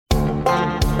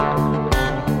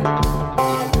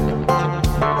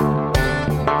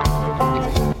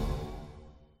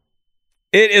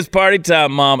It is party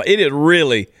time, Mom. It is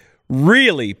really,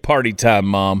 really party time,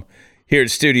 Mom. Here at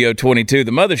Studio 22,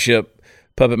 the mothership,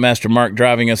 Puppet Master Mark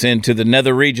driving us into the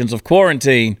nether regions of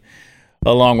quarantine,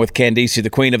 along with Candice, the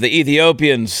queen of the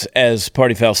Ethiopians, as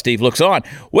Party Foul Steve looks on.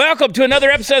 Welcome to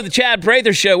another episode of the Chad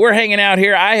Prather Show. We're hanging out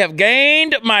here. I have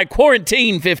gained my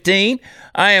quarantine 15.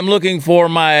 I am looking for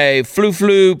my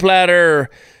flu platter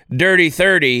dirty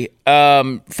 30.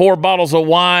 4 bottles of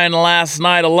wine last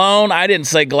night alone. I didn't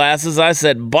say glasses. I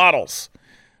said bottles.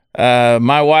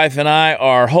 My wife and I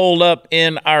are holed up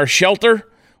in our shelter.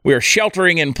 We are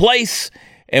sheltering in place,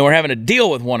 and we're having to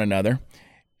deal with one another.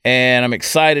 And I'm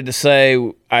excited to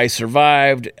say I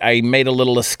survived. I made a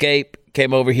little escape,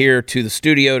 came over here to the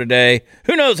studio today.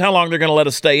 Who knows how long they're going to let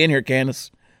us stay in here,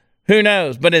 Candace? Who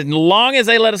knows? But as long as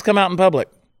they let us come out in public,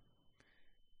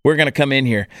 we're going to come in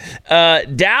here.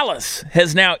 Dallas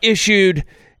has now issued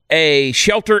a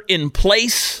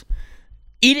shelter-in-place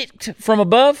edict from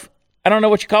above. I don't know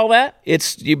what you call that.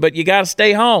 But you got to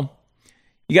stay home.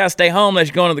 You got to stay home unless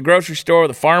you're going to the grocery store or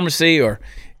the pharmacy, or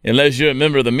unless you're a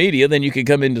member of the media, then you can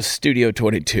come into Studio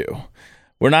 22.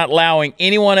 We're not allowing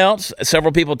anyone else.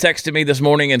 Several people texted me this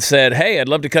morning and said, hey, I'd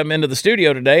love to come into the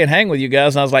studio today and hang with you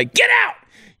guys. And I was like, get out,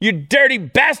 you dirty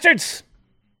bastards.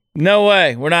 No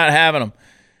way. We're not having them.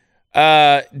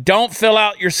 Don't fill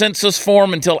out your census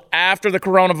form until after the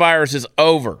coronavirus is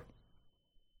over.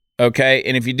 Okay?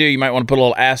 And if you do, you might want to put a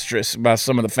little asterisk by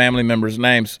some of the family members'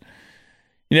 names.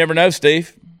 You never know,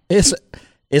 Steve.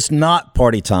 It's not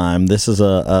party time. This is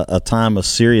a time of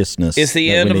seriousness. It's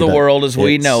the end of the world as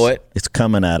we know it. It's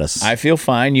coming at us. I feel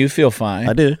fine. You feel fine.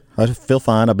 I do. I feel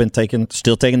fine. I've been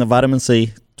still taking the vitamin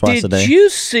C twice a day. Did you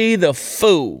see the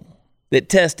fool that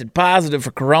tested positive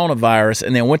for coronavirus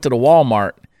and then went to the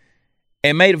Walmart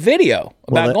and made a video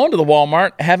about going to the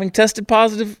Walmart having tested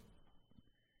positive?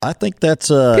 I think that's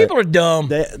people are dumb.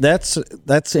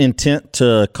 That's intent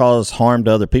to cause harm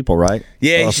to other people, right?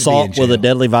 Yeah, assault with a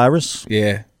deadly virus.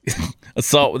 Yeah,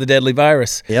 assault with a dedeadly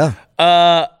virus. Yeah.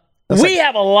 We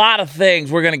have a lot of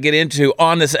things we're going to get into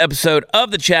on this episode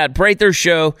of the Chad Prather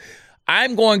Show.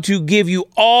 I'm going to give you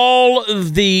all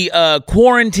of the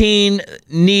quarantine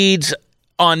needs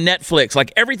on Netflix,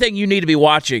 like everything you need to be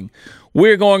watching.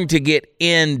 We're going to get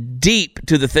in deep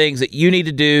to the things that you need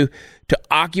to do to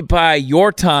occupy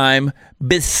your time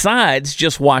besides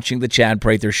just watching the Chad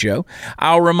Prather Show.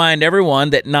 I'll remind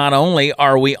everyone that not only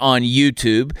are we on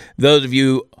YouTube, those of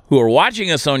you who are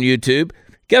watching us on YouTube,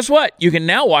 guess what? You can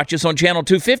now watch us on Channel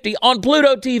 250 on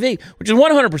Pluto TV, which is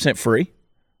 100% free.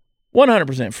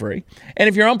 100% free. And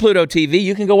if you're on Pluto TV,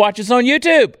 you can go watch us on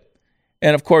YouTube.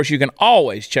 And, of course, you can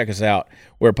always check us out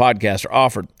where podcasts are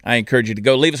offered. I encourage you to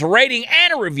go leave us a rating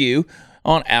and a review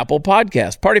on Apple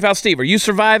Podcasts. Party Foul Steve, are you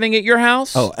surviving at your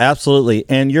house? Oh, absolutely.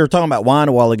 And you were talking about wine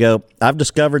a while ago. I've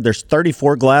discovered there's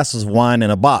 34 glasses of wine in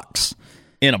a box.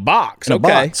 In a box? In a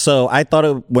box. So I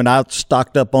thought when I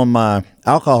stocked up on my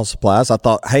alcohol supplies, I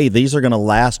thought, hey, these are going to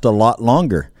last a lot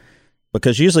longer.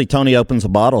 Because usually Tony opens a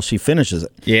bottle, she finishes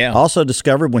it. Yeah. Also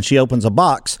discovered when she opens a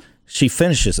box, she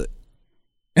finishes it.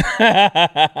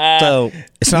 So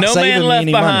it's not no saving man me left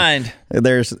any behind.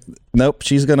 Money. Nope.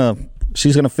 She's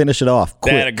gonna finish it off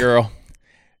quick. That a girl.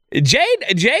 Jade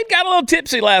got a little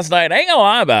tipsy last night. I ain't gonna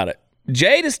lie about it.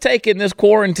 Jade is taking this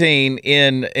quarantine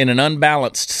in an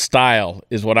unbalanced style,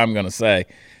 is what I'm gonna say.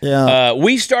 Yeah.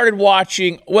 We started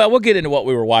watching. Well, we'll get into what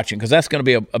we were watching because that's going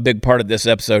to be a big part of this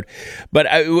episode. But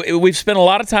we've spent a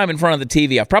lot of time in front of the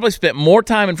TV. I've probably spent more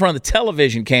time in front of the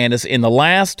television, Candace, in the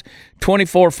last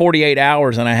 24, 48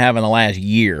 hours than I have in the last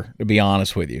year, to be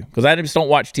honest with you, because I just don't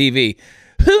watch TV.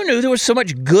 Who knew there was so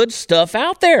much good stuff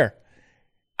out there?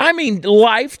 I mean,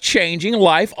 life-changing,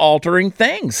 life-altering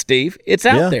things, Steve. It's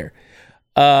out there.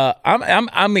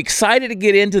 I'm excited to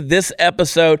get into this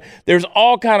episode. There's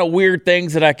all kind of weird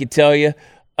things that I could tell you.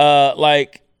 Our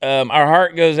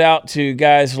heart goes out to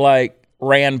guys like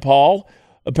Rand Paul.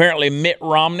 Apparently, Mitt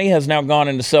Romney has now gone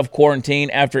into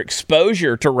self-quarantine after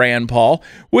exposure to Rand Paul,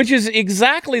 which is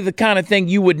exactly the kind of thing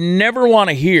you would never want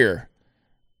to hear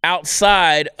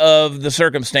outside of the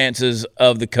circumstances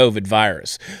of the COVID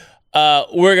virus.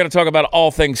 We're going to talk about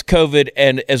all things COVID,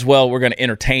 and as well, we're going to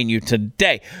entertain you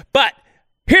today. But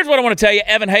here's what I want to tell you.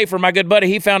 Evan Hafer, my good buddy,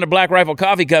 he founded Black Rifle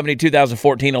Coffee Company in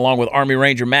 2014 along with Army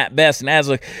Ranger Matt Best. And as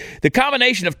the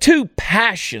combination of two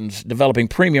passions, developing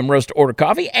premium roast-to-order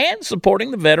coffee and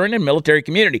supporting the veteran and military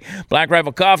community. Black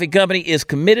Rifle Coffee Company is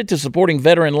committed to supporting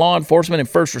veteran law enforcement and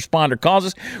first responder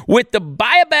causes with the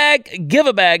Buy a Bag, Give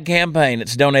a Bag campaign.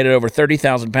 It's donated over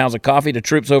 30,000 pounds of coffee to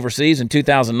troops overseas in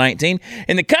 2019.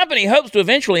 And the company hopes to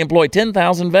eventually employ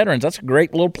 10,000 veterans. That's a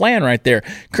great little plan right there.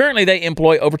 Currently, they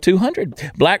employ over 200.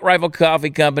 Black Rifle Coffee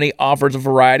Company offers a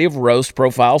variety of roast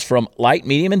profiles from light,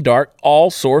 medium, and dark, all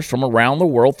sourced from around the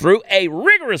world through a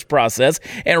rigorous process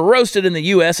and roasted in the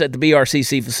U.S. at the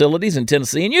BRCC facilities in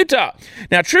Tennessee and Utah.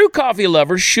 Now, true coffee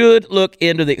lovers should look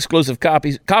into the exclusive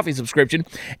coffee subscription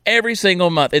every single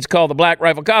month. It's called the Black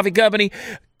Rifle Coffee Company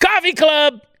Coffee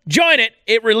Club. Join it.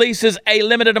 It releases a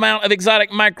limited amount of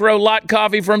exotic micro lot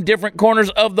coffee from different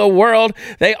corners of the world.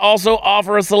 They also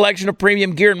offer a selection of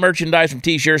premium gear and merchandise from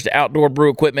t-shirts to outdoor brew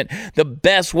equipment. The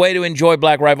best way to enjoy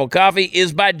Black Rifle coffee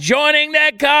is by joining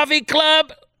that coffee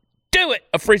club. Do it.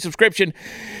 A free subscription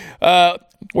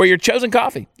where your chosen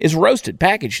coffee is roasted,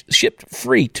 packaged, shipped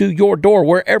free to your door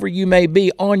wherever you may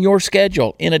be on your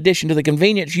schedule. In addition to the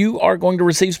convenience, you are going to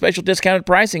receive special discounted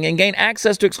pricing and gain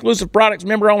access to exclusive products,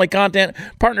 member-only content,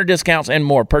 partner discounts, and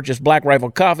more. Purchase Black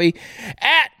Rifle Coffee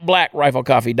at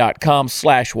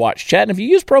blackriflecoffee.com/watchchad. And if you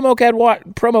use promo code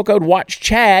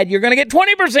WatchChad, you're going to get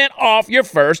 20% off your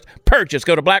first purchase.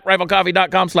 Go to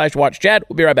blackriflecoffee.com/watchchad.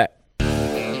 We'll be right back.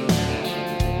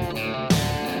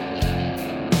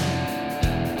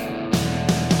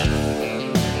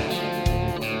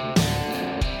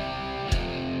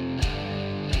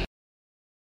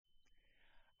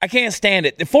 I can't stand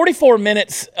it. The 44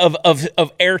 minutes of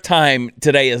airtime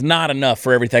today is not enough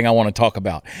for everything I want to talk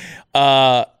about.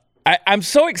 I'm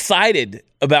so excited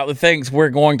about the things we're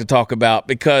going to talk about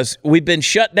because we've been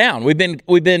shut down. We've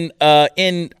been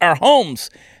in our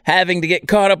homes having to get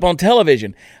caught up on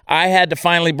television. I had to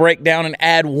finally break down and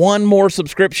add one more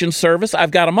subscription service.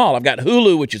 I've got them all. I've got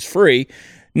Hulu, which is free.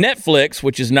 Netflix,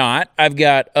 which is not. I've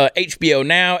got HBO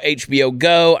Now, HBO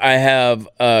Go. I have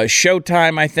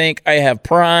Showtime, I think. I have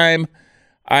Prime.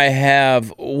 I have,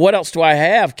 what else do I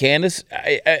have, Candace?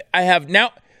 I have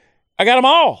now, I got them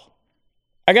all.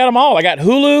 I got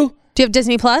Hulu. Do you have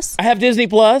Disney Plus? I have Disney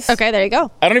Plus. Okay, there you go.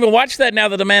 I don't even watch that now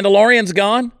that The Mandalorian's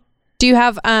gone. Do you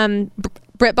have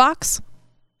BritBox?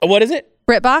 What is it?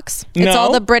 BritBox. No. It's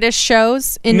all the British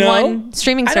shows in one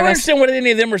streaming service. I don't understand what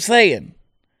any of them are saying.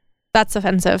 That's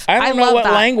offensive. I don't know what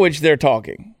language they're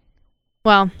talking.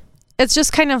 Well, it's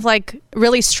just kind of like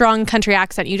really strong country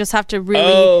accent. You just have to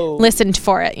really listen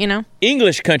for it, you know?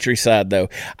 English countryside, though.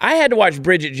 I had to watch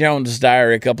Bridget Jones'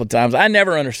 Diary a couple of times. I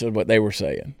never understood what they were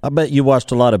saying. I bet you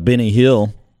watched a lot of Benny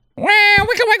Hill.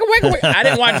 I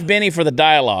didn't watch Benny for the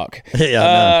dialogue.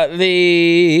 Yeah,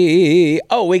 we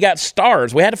got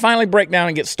Stars. We had to finally break down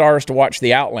and get Stars to watch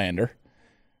The Outlander,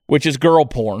 which is girl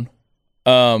porn.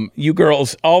 You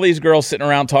girls, all these girls sitting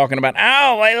around talking about,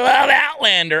 I love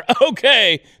Outlander.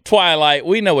 Okay, Twilight,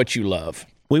 we know what you love.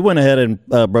 We went ahead and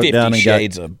broke down and got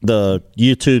the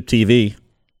YouTube TV.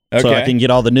 Okay. So I can get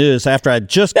all the news after I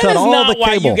just cut all the cable. That is not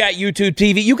why you got YouTube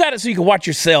TV. You got it so you can watch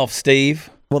yourself,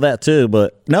 Steve. Well, that too,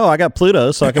 but no, I got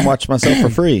Pluto so I can watch myself for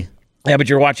free. Yeah, but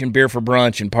you're watching Beer for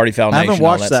Brunch and Party Foul Nation. I haven't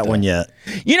watched that one yet.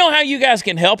 You know how you guys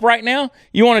can help right now?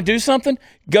 You want to do something?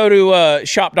 Go to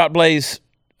shop.blaze.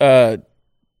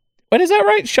 What is that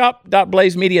right?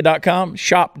 Shop.blazemedia.com,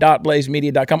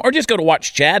 shop.blazemedia.com, or just go to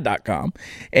watchchad.com,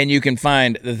 and you can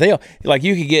find the deal. Like,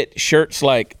 you could get shirts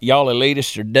like, y'all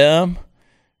elitists are dumb.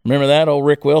 Remember that, old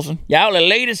Rick Wilson? Y'all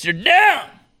elitists are dumb.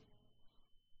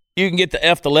 You can get the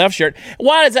F the Left shirt.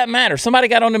 Why does that matter? Somebody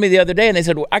got on to me the other day, and they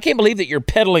said, I can't believe that you're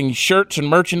peddling shirts and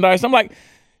merchandise. I'm like,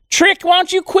 Trick, why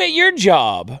don't you quit your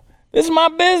job? This is my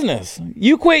business.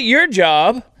 You quit your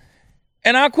job,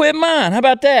 and I'll quit mine. How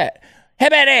about that? How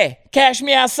about that? Cash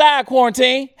me outside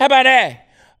quarantine. How about that?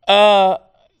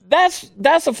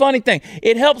 That's a funny thing.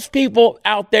 It helps people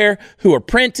out there who are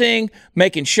printing,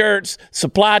 making shirts,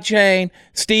 supply chain,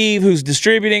 Steve who's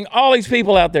distributing, all these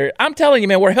people out there. I'm telling you,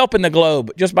 man, we're helping the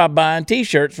globe just by buying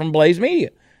T-shirts from Blaze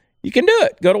Media. You can do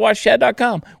it. Go to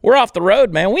watchchad.com. We're off the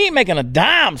road, man. We ain't making a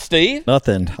dime, Steve.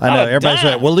 Nothing. I know. Everybody's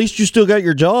like, well, at least you still got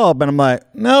your job. And I'm like,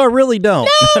 no, I really don't.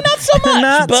 No, not so much,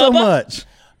 Not Bubba. so much.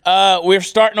 We're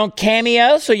starting on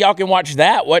Cameo, so y'all can watch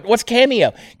that. What's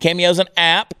Cameo? Cameo's an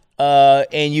app,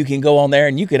 and you can go on there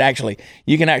and you can actually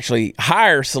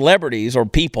hire celebrities or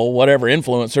people, whatever,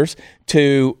 influencers,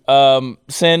 to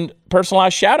send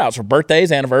personalized shout-outs for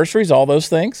birthdays, anniversaries, all those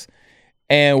things.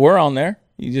 And we're on there.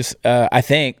 You just, I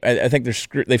think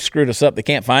they've screwed us up. They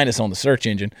can't find us on the search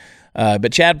engine.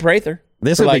 But Chad Prather,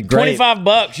 this for would like be great.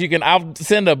 $25, I'll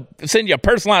send you a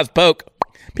personalized poke.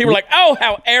 People are like, oh,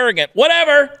 how arrogant,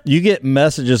 whatever. You get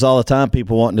messages all the time,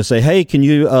 people wanting to say, hey, can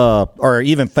you, or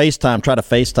even FaceTime, try to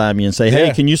FaceTime you and say,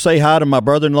 hey, can you say hi to my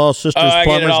brother-in-law's sister's I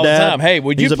plumber's get it all dad? The time. Hey,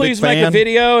 would He's you a big please make fan. a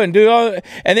video and do all that?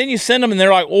 And then you send them and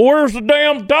they're like, well, where's the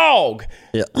damn dog?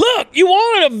 Yeah. Look, you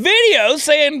wanted a video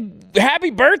saying happy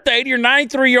birthday to your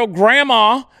 93-year-old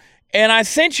grandma, and I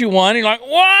sent you one. And you're like,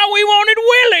 well, we wanted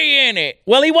Willie in it.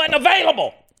 Well, he wasn't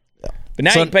available. But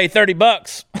now you can pay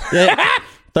 $30. Yeah,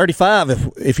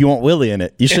 35 if you want Willie in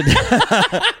it. You should.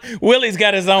 Willie's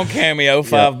got his own cameo,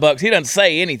 $5. He doesn't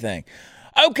say anything.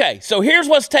 Okay, so here's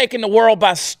what's taking the world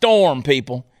by storm,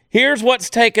 people. Here's what's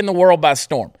taking the world by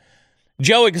storm.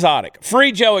 Joe Exotic.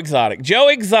 Free Joe Exotic. Joe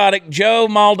Exotic, Joe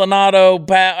Maldonado,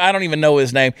 I don't even know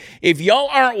his name. If y'all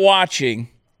aren't watching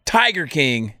Tiger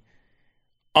King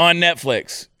on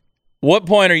Netflix, what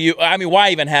point are you? I mean, why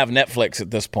even have Netflix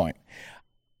at this point?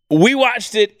 We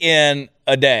watched it in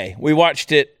a day. We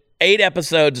watched it 8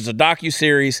 episodes. It's a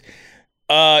docuseries.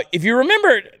 If you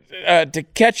remember To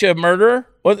Catch a Murderer,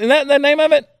 wasn't that the name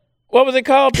of it? What was it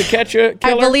called? To Catch a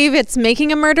Killer? I believe it's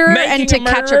Making a Murderer and To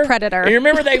Catch a Predator. And you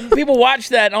remember people watched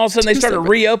that and all of a sudden they started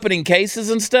reopening cases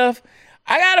and stuff?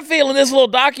 I got a feeling this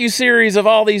little docuseries of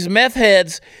all these meth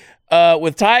heads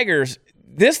with tigers,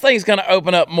 this thing's going to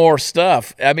open up more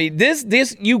stuff. I mean,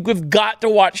 this you've got to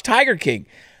watch Tiger King.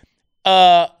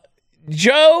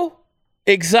 Joe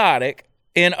Exotic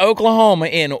in Oklahoma,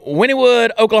 in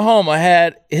Wynnewood, Oklahoma,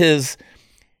 had his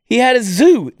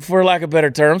zoo, for lack of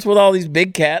better terms, with all these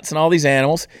big cats and all these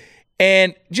animals.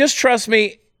 And just trust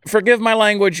me, forgive my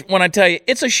language when I tell you,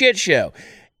 it's a shit show.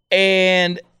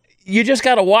 And you just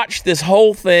got to watch this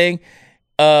whole thing.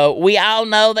 We all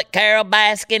know that Carol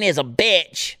Baskin is a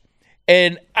bitch.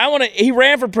 And he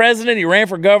ran for president, he ran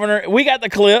for governor. We got the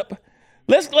clip.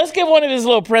 Let's get one of his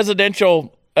little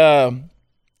presidential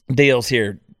deals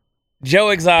here. Joe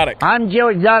Exotic. I'm Joe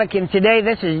Exotic, and today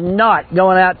this is not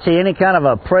going out to any kind of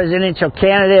a presidential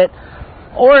candidate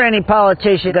or any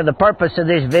politician. The purpose of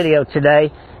this video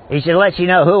today is to let you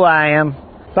know who I am.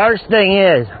 First thing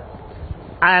is,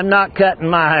 I am not cutting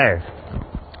my hair.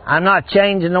 I'm not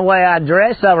changing the way I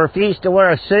dress. I refuse to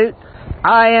wear a suit.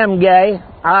 I am gay.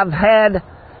 I've had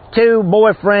 2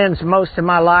 boyfriends most of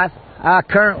my life. I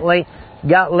currently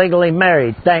got legally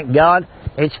married. Thank God.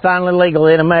 It's finally legal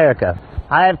in America.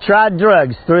 I have tried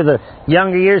drugs through the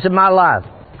younger years of my life.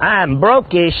 I am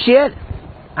broke as shit.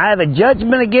 I have a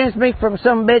judgment against me from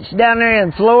some bitch down there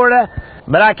in Florida.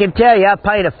 But I can tell you, I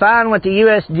paid a fine with the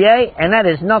USDA, and that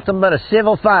is nothing but a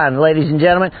civil fine, ladies and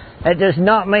gentlemen. That does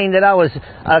not mean that I was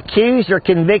accused or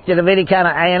convicted of any kind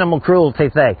of animal cruelty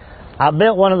thing. I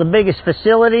built one of the biggest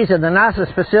facilities and the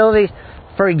nicest facilities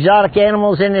for exotic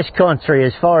animals in this country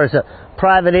as far as a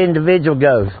private individual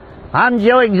goes. I'm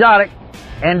Joe Exotic,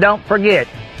 and don't forget,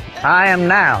 I am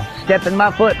now stepping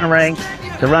my foot in the ring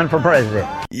to run for president.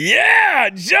 Yeah,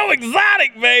 Joe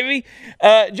Exotic, baby.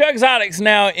 Joe Exotic's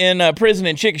now in prison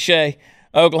in Chickasha,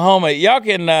 Oklahoma.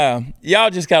 Y'all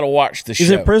just got to watch the show.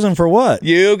 He's in prison for what?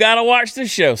 You got to watch the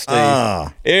show, Steve.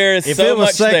 There is if so it was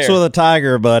much sex there. with a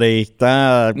tiger, buddy,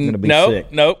 I'm going to be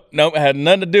sick. Nope. It had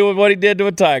nothing to do with what he did to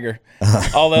a tiger.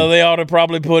 Although they ought to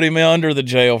probably put him under the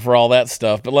jail for all that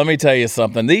stuff. But let me tell you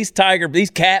something. These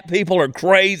cat people are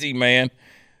crazy, man.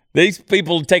 These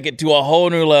people take it to a whole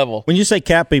new level. When you say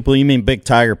cat people, you mean big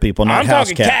tiger people, not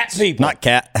house cats. I'm talking cat people. Not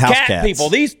house cats. People.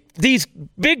 These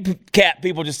big cat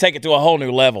people just take it to a whole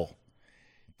new level.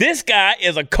 This guy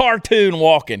is a cartoon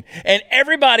walking, and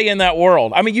everybody in that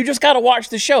world. I mean, you just got to watch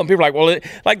the show, and people are like,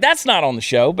 well, that's not on the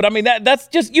show. But I mean, that's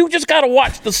just you just got to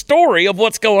watch the story of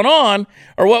what's going on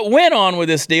or what went on with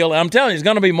this deal. And I'm telling you, there's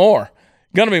going to be more.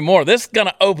 This is going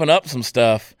to open up some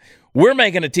stuff. We're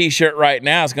making a T-shirt right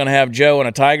now. It's going to have Joe and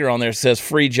a tiger on there. It says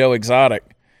 "Free Joe Exotic,"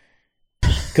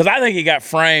 because I think he got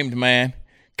framed, man.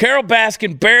 Carol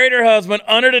Baskin buried her husband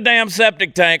under the damn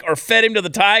septic tank or fed him to the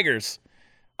tigers.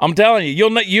 I'm telling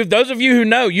you, those of you who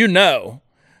know, you know.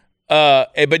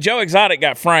 But Joe Exotic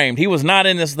got framed. He was not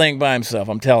in this thing by himself,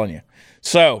 I'm telling you.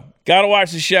 So, got to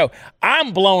watch the show.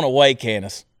 I'm blown away,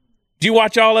 Candace. Did you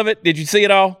watch all of it? Did you see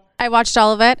it all? I watched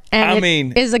all of it, and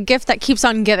it is a gift that keeps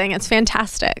on giving. It's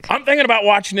fantastic. I'm thinking about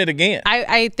watching it again.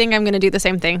 I think I'm going to do the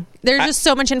same thing. There's just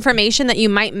so much information that you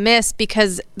might miss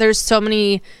because there's so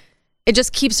many. It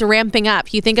just keeps ramping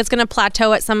up. You think it's going to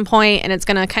plateau at some point, and it's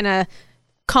going to kind of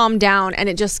calm down, and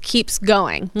it just keeps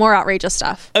going. More outrageous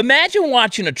stuff. Imagine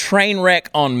watching a train wreck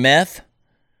on meth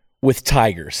with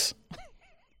tigers.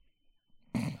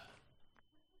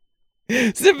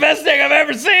 It's the best thing I've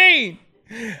ever seen.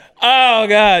 Oh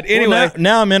God! Anyway, well,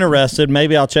 now I'm interested.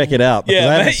 Maybe I'll check it out because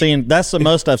I haven't seen. That's the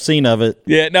most I've seen of it.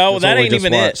 Yeah, no, that ain't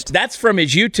even it. That's from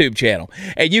his YouTube channel,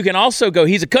 and you can also go.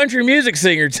 He's a country music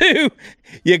singer too.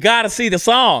 You got to see the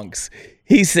songs.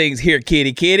 He sings "Here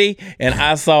Kitty Kitty" and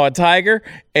 "I Saw a Tiger"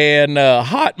 and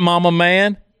 "Hot Mama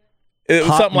Man."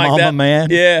 Something like that. Man.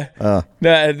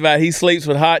 Yeah. He sleeps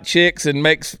with hot chicks and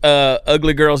makes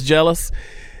ugly girls jealous.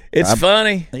 It's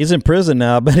funny. He's in prison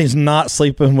now. I bet he's not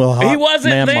sleeping with hot He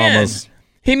wasn't man then. mamas.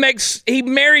 He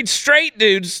married straight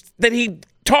dudes that he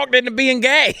talked into being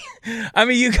gay. I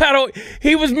mean,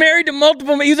 he was married to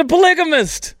multiple, he was a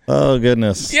polygamist. Oh,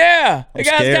 goodness. Yeah. The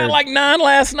guy's scared. got like 9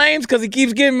 last names because he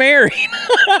keeps getting married.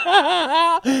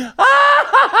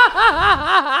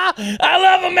 I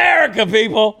love America,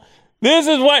 people. This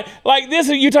is what,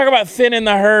 you talk about thinning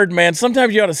the herd, man.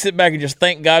 Sometimes you ought to sit back and just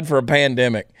thank God for a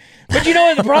pandemic. But you know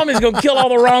what? The problem is it's going to kill all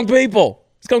the wrong people.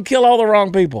 It's going to kill all the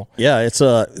wrong people. Yeah, it's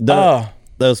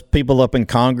those people up in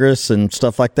Congress and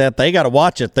stuff like that. They got to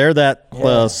watch it. They're that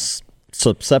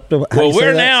susceptible. Well,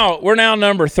 we're now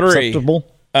number 3. Susceptible.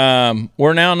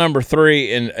 We're now number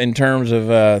 3 in terms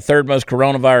of third most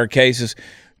coronavirus cases.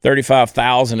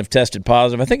 35,000 have tested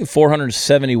positive. I think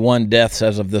 471 deaths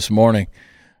as of this morning.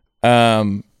 I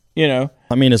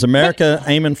mean, is America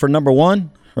aiming for number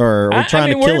 1, or are we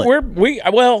trying to kill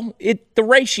it? The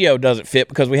ratio doesn't fit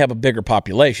because we have a bigger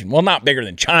population. Well, not bigger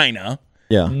than China.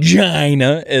 Yeah,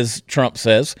 China, as Trump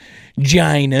says,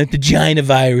 China, the China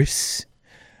virus,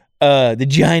 the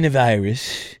China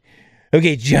virus.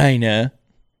 Okay, China.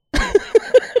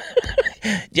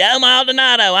 Joe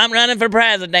Maldonado, I'm running for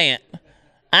president.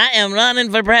 I am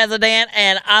running for president,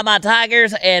 and I'm my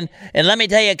Tigers, and let me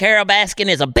tell you, Carol Baskin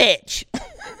is a bitch.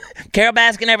 Carol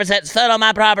Baskin ever sets foot on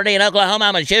my property in Oklahoma,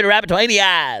 I'm going to shoot her right between the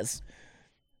eyes.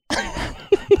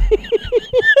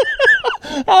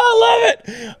 I love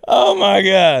it. Oh, my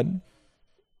God.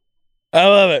 I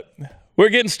love it. We're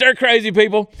getting stir crazy,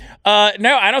 people.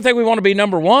 No, I don't think we want to be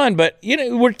number 1, but,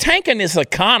 we're tanking this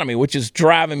economy, which is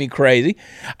driving me crazy.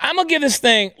 I'm going to give this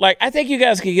thing, I think you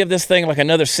guys could give this thing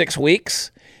another 6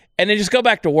 weeks. And then just go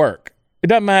back to work. It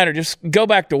doesn't matter. Just go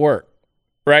back to work,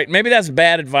 right? Maybe that's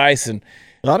bad advice, and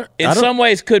in some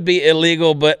ways could be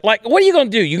illegal. But what are you going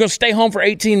to do? You're going to stay home for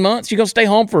 18 months? You're going to stay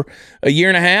home for a year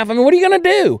and a half? I mean, what are you going to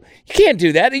do? You can't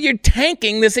do that. You're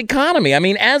tanking this economy. I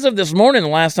mean, as of this morning, the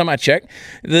last time I checked,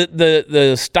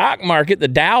 the stock market, the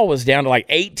Dow was down to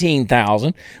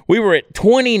 18,000. We were at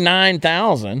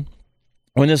 29,000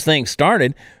 when this thing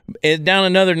started. It's down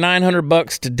another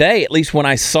 $900 today, at least when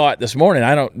I saw it this morning.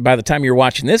 By the time you're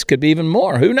watching this, could be even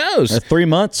more. Who knows? 3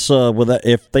 months,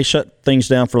 if they shut things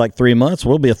down for 3 months,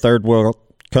 we'll be a third world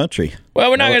country. Well,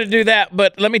 we're not going to do that,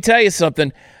 but let me tell you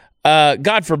something.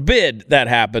 God forbid that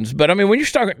happens. But I mean, when you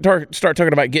start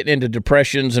talking about getting into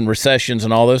depressions and recessions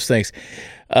and all those things,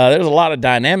 there's a lot of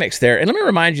dynamics there. And let me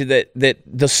remind you that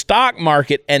the stock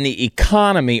market and the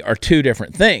economy are 2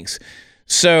 different things.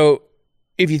 So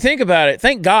if you think about it,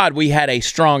 thank God we had a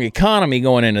strong economy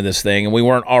going into this thing, and we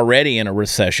weren't already in a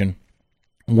recession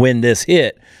when this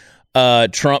hit.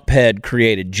 Trump had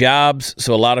created jobs,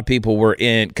 so a lot of people were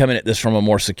coming at this from a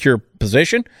more secure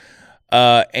position,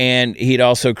 and he'd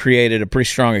also created a pretty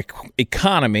strong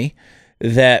economy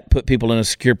that put people in a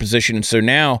secure position. And so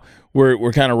now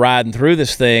we're kind of riding through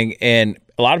this thing, and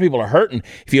a lot of people are hurting.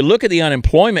 If you look at the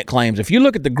unemployment claims, if you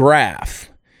look at the graph,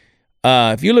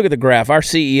 our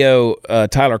CEO,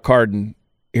 Tyler Carden,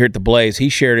 here at The Blaze, he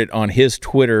shared it on his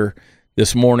Twitter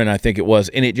this morning, I think it was,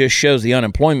 and it just shows the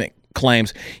unemployment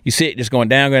claims. You see it just going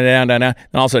down, and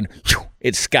all of a sudden,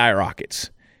 it skyrockets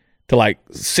to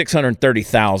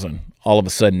 630,000 all of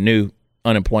a sudden new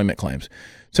unemployment claims.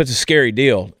 So it's a scary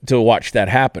deal to watch that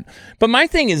happen. But my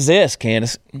thing is this,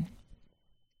 Candace.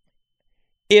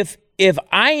 If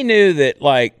I knew that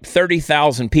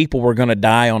 30,000 people were going to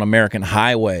die on American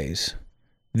highways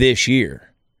this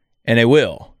year, and they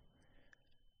will,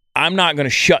 I'm not going to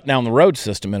shut down the road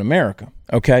system in America,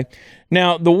 okay?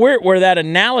 Now, where that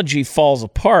analogy falls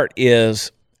apart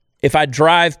is if I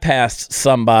drive past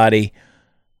somebody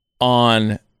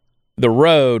on the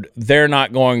road, they're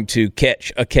not going to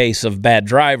catch a case of bad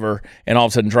driver and all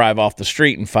of a sudden drive off the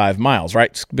street in 5 miles,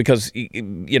 right? Because,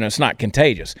 it's not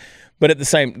contagious. But at the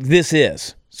same, this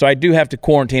is. So I do have to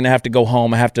quarantine. I have to go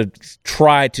home. I have to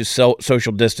try to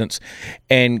social distance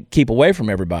and keep away from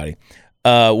everybody.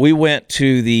 We went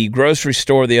to the grocery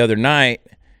store the other night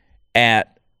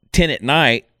at 10 at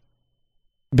night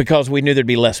because we knew there'd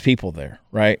be less people there,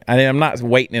 right? I'm not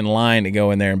waiting in line to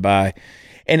go in there and buy.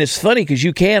 And it's funny because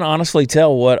you can honestly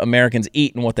tell what Americans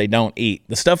eat and what they don't eat.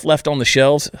 The stuff left on the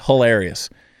shelves, hilarious.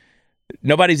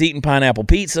 Nobody's eating pineapple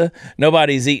pizza.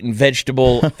 Nobody's eating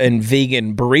vegetable and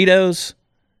vegan burritos.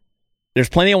 There's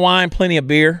plenty of wine, plenty of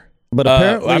beer. But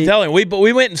apparently, I'm telling you,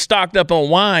 we went and stocked up on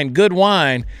wine, good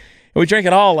wine, and we drank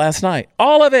it all last night.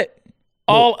 All of it.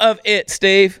 All of it,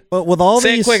 Steve. But with all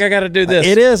Say these, it quick, I got to do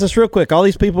this. It's real quick. All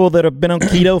these people that have been on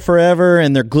keto forever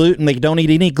and they're gluten, they don't eat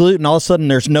any gluten. All of a sudden,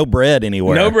 there's no bread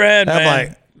anywhere. No bread,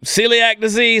 man. Celiac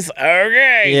disease.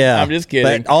 Okay. Yeah. I'm just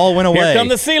kidding. They all went away. Here come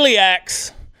the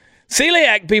celiacs.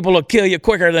 Celiac people will kill you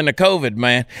quicker than the COVID,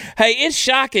 man. Hey, it's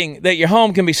shocking that your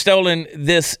home can be stolen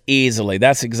this easily.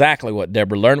 That's exactly what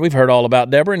Deborah learned. We've heard all about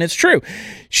Deborah, and it's true.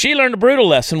 She learned a brutal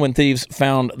lesson when thieves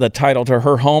found the title to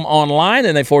her home online,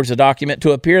 and they forged a document to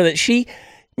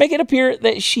make it appear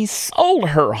that she sold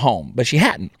her home, but she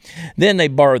hadn't. Then they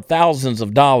borrowed thousands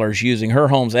of dollars using her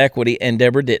home's equity, and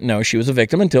Deborah didn't know she was a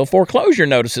victim until foreclosure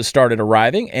notices started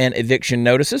arriving and eviction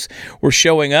notices were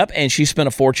showing up, and she spent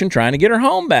a fortune trying to get her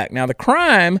home back. Now, the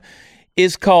crime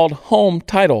is called home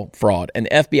title fraud, and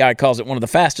the FBI calls it one of the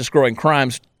fastest growing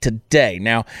crimes today.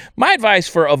 Now, my advice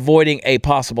for avoiding a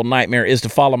possible nightmare is to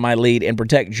follow my lead and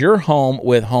protect your home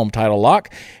with Home Title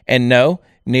Lock. And no,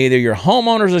 neither your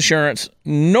homeowner's insurance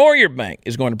nor your bank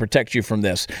is going to protect you from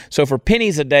this. So for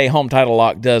pennies a day, Home Title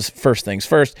Lock does first things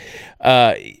first,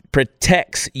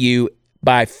 protects you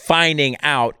by finding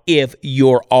out if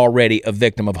you're already a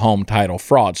victim of home title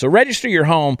fraud. So register your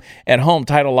home at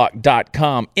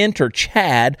HometitleLock.com. Enter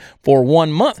Chad for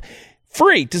 1 month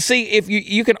free to see if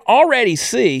you can already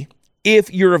see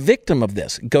if you're a victim of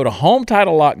this. Go to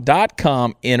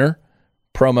HometitleLock.com, enter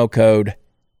promo code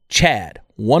Chad.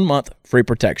 1 month free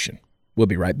protection. We'll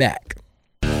be right back.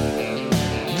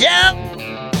 Jump!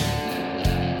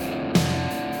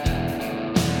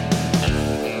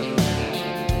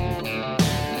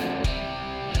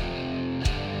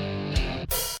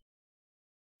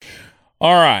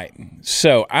 All right,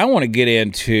 so I want to get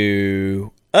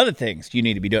into other things you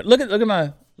need to be doing. Look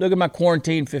at my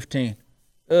quarantine 15.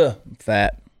 Ugh, I'm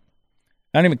fat.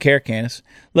 I don't even care, Candace.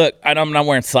 Look, I'm not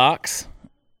wearing socks.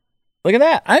 Look at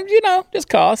that. Just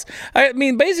cause. I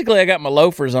mean, basically, I got my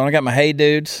loafers on. I got my Hey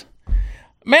Dudes.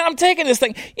 Man, I'm taking this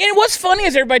thing. What's funny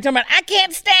is everybody talking about, I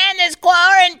can't stand this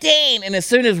quarantine. And as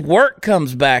soon as work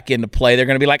comes back into play, they're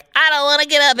going to be like, I don't want to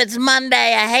get up. It's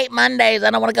Monday. I hate Mondays. I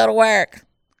don't want to go to work.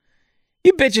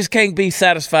 You bitches can't be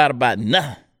satisfied about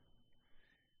nothing.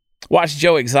 Watch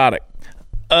Joe Exotic.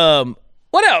 What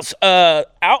else?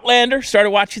 Outlander. Started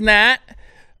watching that.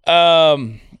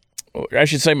 I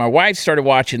should say my wife started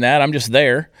watching that. I'm just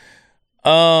there.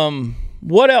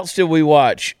 What else did we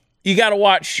watch? You got to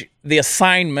watch The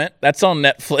Assignment. That's on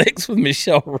Netflix with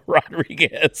Michelle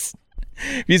Rodriguez.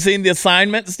 Have you seen The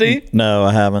Assignment, Steve? No,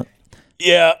 I haven't.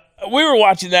 Yeah, we were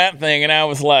watching that thing, and I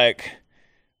was like,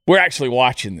 we're actually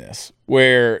watching this,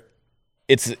 where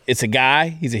it's a guy,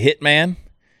 he's a hitman,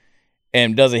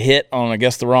 and does a hit on, I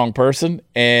guess, the wrong person,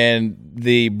 and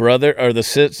the brother or the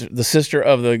sister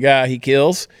of the guy he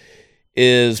kills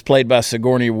is played by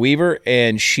Sigourney Weaver,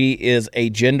 and she is a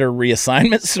gender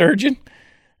reassignment surgeon.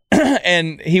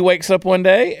 And he wakes up one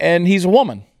day, and he's a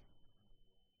woman.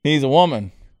 He's a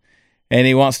woman, and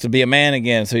he wants to be a man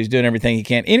again, so he's doing everything he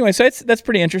can. Anyway, so that's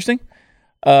pretty interesting.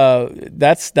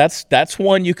 That's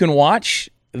one you can watch.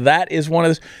 That is one of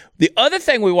those. The other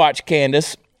thing we watch,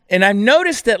 Candace, and I've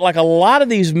noticed that like a lot of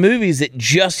these movies that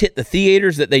just hit the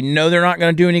theaters that they know they're not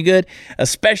going to do any good,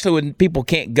 especially when people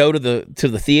can't go to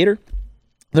the theater,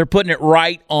 they're putting it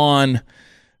right on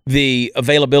the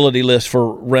availability list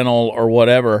for rental or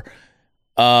whatever,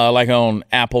 like on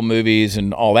Apple Movies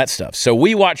and all that stuff. So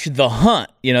we watched The Hunt.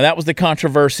 That was the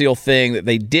controversial thing that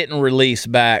they didn't release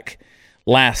back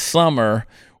last summer,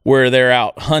 where they're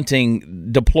out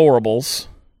hunting deplorables.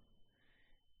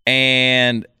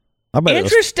 And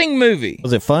interesting movie.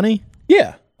 Was it funny?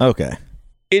 Yeah. Okay.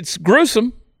 It's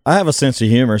gruesome. I have a sense of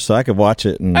humor, so I could watch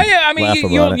it and laugh about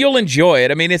it. You'll enjoy it.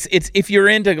 I mean, it's if you're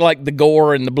into like the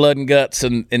gore and the blood and guts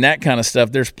and that kind of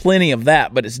stuff, there's plenty of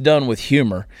that, but it's done with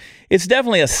humor. It's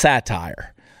definitely a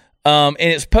satire. And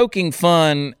it's poking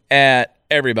fun at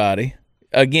everybody.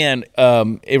 Again,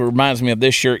 it reminds me of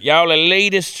this shirt. Y'all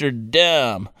elitists are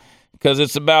dumb, because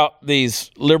it's about these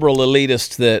liberal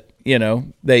elitists that,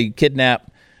 they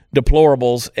kidnap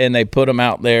deplorables and they put them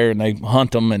out there and they hunt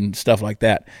them and stuff like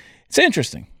that. It's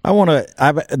interesting.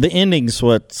 The ending's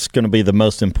what's going to be the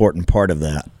most important part of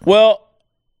that. Well,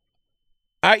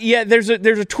 there's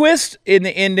a twist in the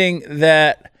ending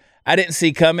that I didn't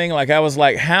see coming. Like, I was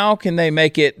like, how can they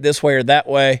make it this way or that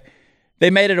way? They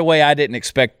made it a way I didn't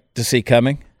expect to see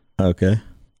coming. Okay.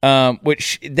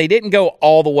 Which they didn't go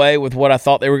all the way with what I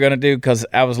thought they were going to do, because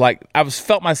I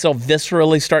felt myself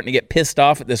viscerally starting to get pissed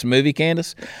off at this movie,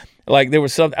 Candace. Like, there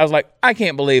was something, I was like, I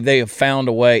can't believe they have found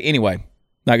a way. Anyway,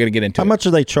 not going to get into it. How much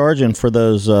are they charging for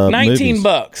those movies?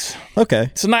 $19.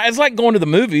 Okay. It's like going to the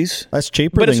movies. That's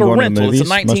cheaper but than it's a going rental. to the movies. It's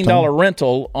a $19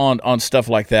 rental on stuff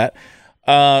like that.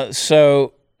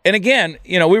 So, and again,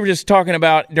 we were just talking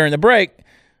about during the break,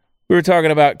 we were talking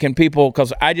about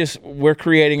because we're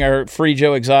creating our free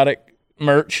Joe Exotic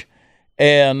merch,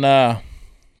 and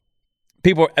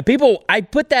People, I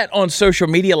put that on social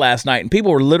media last night, and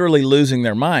people were literally losing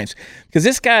their minds because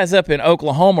this guy's up in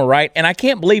Oklahoma, right? And I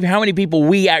can't believe how many people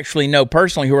we actually know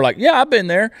personally who are like, yeah, I've been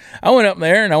there. I went up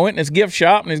there, and I went in his gift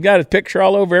shop, and he's got his picture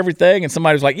all over everything. And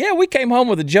somebody was like, yeah, we came home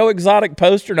with a Joe Exotic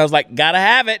poster. And I was like, gotta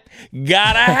have it.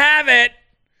 Gotta have it.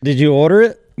 Did you order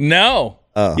it? No,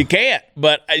 you can't.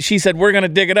 But she said, we're going to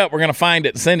dig it up. We're going to find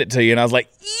it and send it to you. And I was like,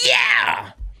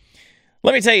 yeah.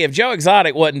 Let me tell you, if Joe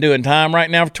Exotic wasn't doing time right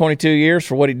now for 22 years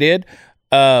for what he did,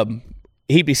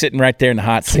 he'd be sitting right there in the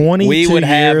hot seat. 22 we would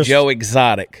have years Joe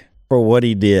Exotic. For what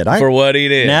he did. For what he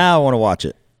did. Now I want to watch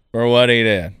it. For what he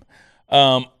did.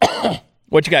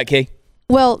 What you got, Kay?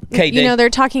 Well, KD. they're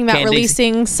talking about Candies.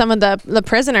 releasing some of the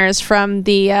prisoners from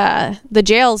the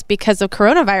jails because of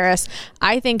coronavirus.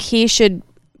 I think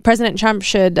President Trump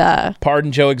should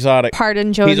Pardon Joe Exotic.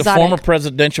 He's a former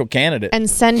presidential candidate. And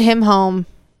send him home.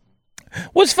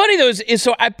 What's funny, though, is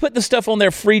so I put the stuff on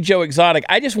there, Free Joe Exotic.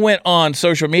 I just went on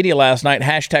social media last night,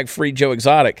 hashtag Free Joe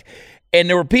Exotic, and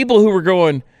there were people who were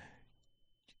going,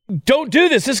 don't do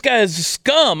this. This guy is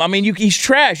scum. I mean, he's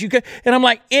trash. And I'm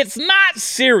like, it's not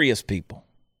serious, people.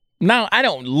 Now, I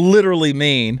don't literally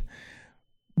mean,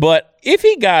 but if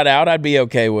he got out, I'd be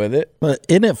okay with it. But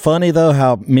isn't it funny, though,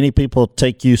 how many people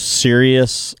take you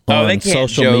serious on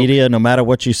social media, no matter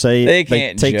what you say? They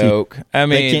can't joke. I mean,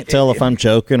 they can't tell if I'm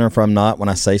joking or if I'm not when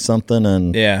I say something.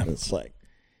 And yeah, it's like,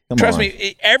 trust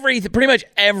me, pretty much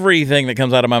everything that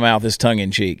comes out of my mouth is tongue in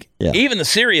cheek. Yeah. Even the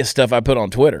serious stuff I put on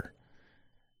Twitter.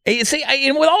 You see,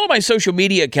 and with all of my social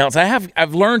media accounts,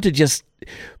 I've learned to just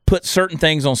put certain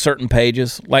things on certain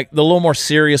pages, like the little more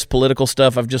serious political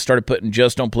stuff. I've just started putting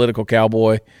just on Political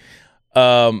Cowboy.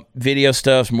 Video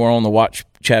stuff's more on the Watch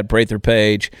Chad Prather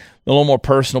page. A little more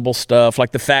personable stuff,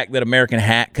 like the fact that American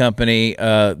Hat Company,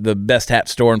 the best hat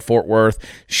store in Fort Worth,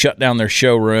 shut down their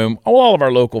showroom. All of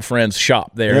our local friends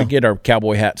shop there and get our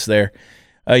cowboy hats there.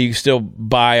 You can still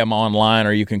buy them online,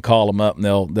 or you can call them up and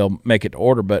they'll make it to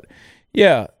order. But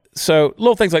yeah, so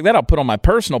little things like that I'll put on my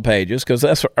personal pages because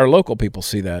that's our local people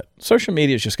see that. Social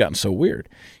media has just gotten so weird.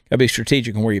 Got to be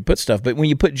strategic in where you put stuff. But when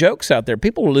you put jokes out there,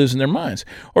 people are losing their minds.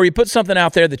 Or you put something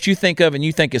out there that you think of and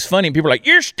you think is funny, and people are like,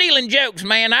 you're stealing jokes,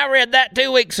 man. I read that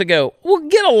 2 weeks ago. Well,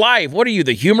 get a life. What are you,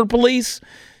 the humor police?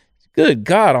 Good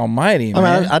God almighty, man.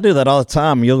 I mean, I do that all the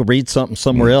time. You'll read something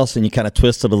somewhere else and you kind of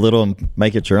twist it a little and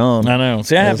make it your own. I know.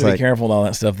 See, I have to be careful with all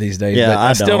that stuff these days. Yeah, but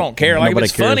I still don't care. Like, if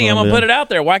it's funny, I'm going to put it out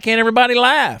there. Why can't everybody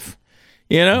laugh?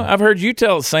 You know, I've heard you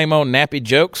tell the same old nappy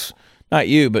jokes. Not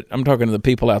you, but I'm talking to the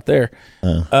people out there. I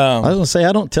was going to say,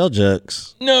 I don't tell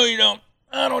jokes. No, you don't.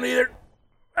 I don't either.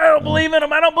 I don't believe in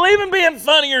them. I don't believe in being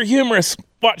funny or humorous.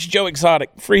 Watch Joe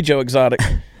Exotic. Free Joe Exotic.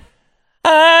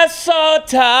 I saw a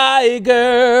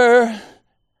tiger.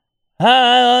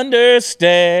 I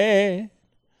understand.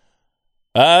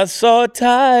 I saw a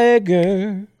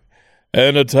tiger,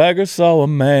 and a tiger saw a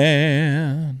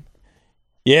man.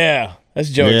 Yeah, that's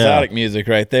Joe Exotic music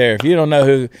right there. If you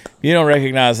don't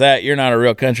recognize that, you're not a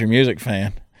real country music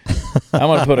fan. I'm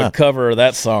going to put a cover of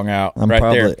that song out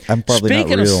there. I'm probably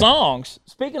Speaking not real.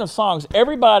 Speaking of songs,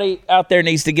 everybody out there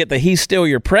needs to get the He's Still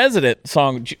Your President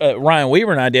song Ryan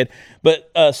Weaver and I did.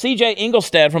 But C.J.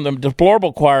 Engelstad from the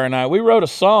Deplorable Choir and I, we wrote a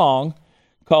song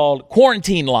called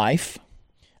Quarantine Life.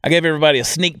 I gave everybody a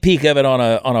sneak peek of it on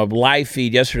a live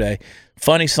feed yesterday.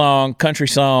 Funny song, country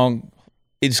song.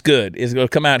 It's good. It's going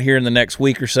to come out here in the next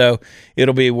week or so.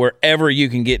 It'll be wherever you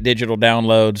can get digital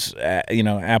downloads,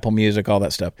 Apple Music, all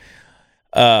that stuff.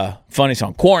 Funny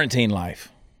song, Quarantine Life.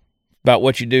 About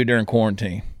what you do during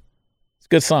quarantine. It's a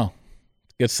good song.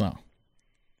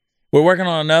 We're working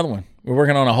on another one. We're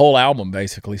working on a whole album,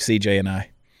 basically, CJ and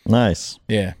I. Nice.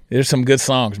 Yeah, there's some good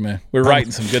songs, man. We're writing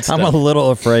some good stuff. I'm a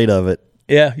little afraid of it.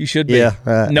 Yeah, you should be.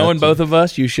 Yeah, knowing both of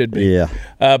us, you should be. Yeah.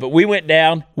 But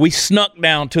we snuck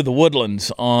down to the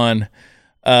Woodlands on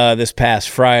this past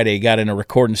Friday, got in a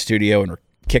recording studio and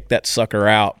kicked that sucker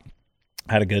out.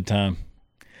 Had a good time.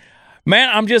 Man,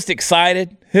 I'm just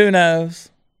excited. Who knows?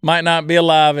 Might not be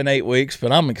alive in 8 weeks,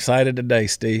 but I'm excited today,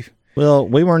 Steve. Well,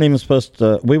 we weren't even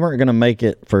we weren't going to make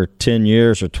it for 10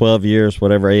 years or 12 years,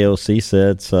 whatever AOC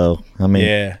said. So, I mean,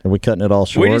 are we cutting it all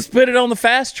short? We just put it on the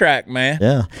fast track, man.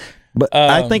 Yeah. But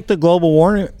I think the global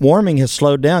warming has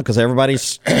slowed down because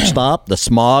everybody's stopped. The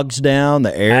smog's down.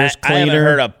 The air's cleaner. I haven't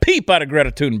heard a peep out of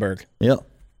Greta Thunberg. Yep.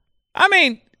 I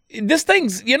mean, this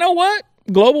thing's, you know what?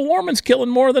 Global warming's killing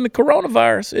more than the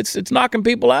coronavirus. It's knocking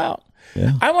people out.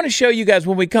 Yeah. I want to show you guys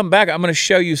when we come back. I'm going to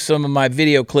show you some of my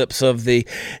video clips of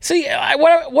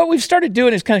what we've started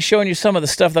doing is kind of showing you some of the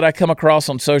stuff that I come across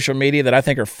on social media that I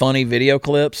think are funny video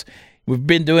clips. We've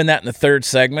been doing that in the third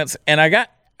segments, and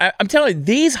I'm telling you,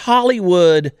 these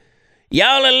Hollywood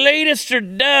Y'all elitists are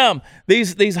dumb.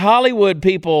 These Hollywood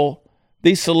people,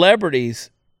 these celebrities,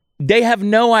 they have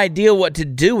no idea what to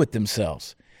do with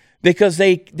themselves because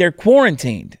they're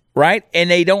quarantined, right?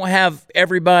 And they don't have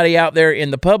everybody out there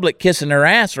in the public kissing their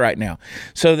ass right now.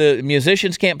 So the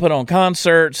musicians can't put on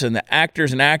concerts, and the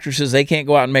actors and actresses, they can't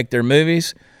go out and make their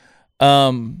movies.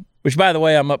 Which, by the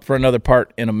way, I'm up for another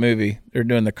part in a movie. They're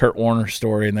doing the Kurt Warner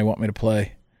story, and they want me to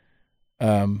play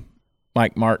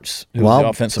Mike Martz, who's the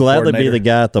offensive coordinator. Gladly be the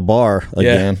guy at the bar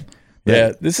again.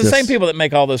 Yeah, it's the same people that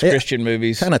make all those Christian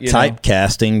movies. Kind of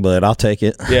typecasting, but I'll take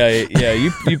it. Yeah,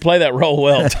 you play that role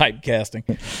well,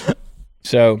 typecasting.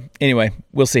 So anyway,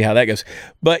 we'll see how that goes.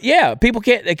 But yeah, people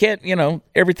can't,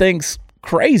 everything's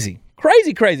crazy.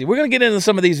 We're going to get into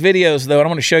some of these videos, though, and I'm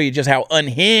going to show you just how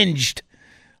unhinged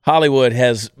Hollywood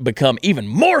has become, even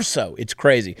more so. It's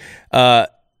crazy.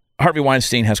 Harvey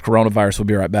Weinstein has coronavirus. We'll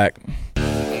be right back.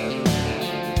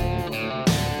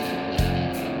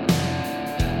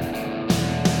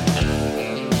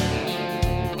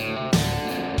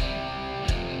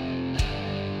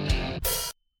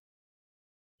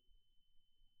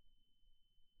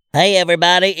 Hey,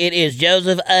 everybody. It is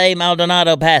Joseph A.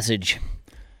 Maldonado Passage.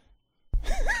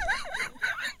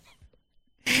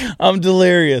 I'm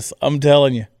delirious. I'm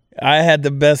telling you. I had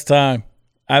the best time.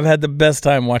 I've had the best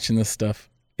time watching this stuff.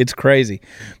 It's crazy.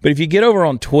 But if you get over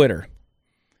on Twitter,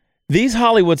 these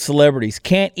Hollywood celebrities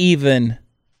can't even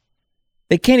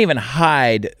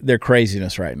hide their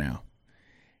craziness right now.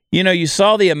 You know, you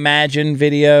saw the Imagine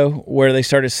video where they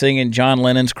started singing John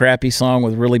Lennon's crappy song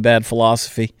with really bad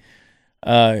philosophy.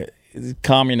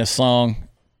 Communist song,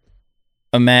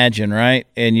 Imagine, right?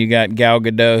 And you got Gal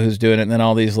Gadot who's doing it, and then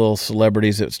all these little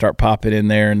celebrities that start popping in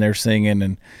there and they're singing,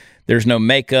 and there's no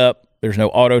makeup, there's no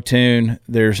auto-tune,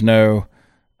 there's no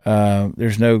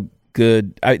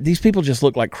good. These people just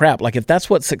look like crap. Like, if that's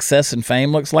what success and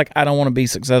fame looks like, I don't want to be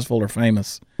successful or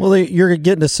famous. Well, you're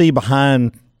getting to see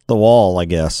behind the wall, I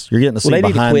guess. You're getting to see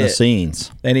behind the scenes.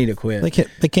 They need to quit. They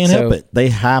can't help it. They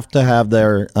have to have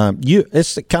their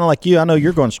it's kind of like you. I know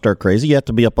you're going stir crazy. You have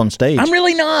to be up on stage. I'm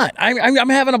really not. I'm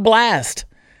having a blast.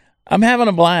 I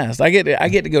get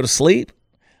to go to sleep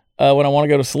when I want to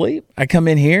go to sleep. I come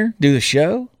in here, do the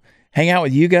show, hang out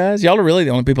with you guys. Y'all are really the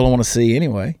only people I want to see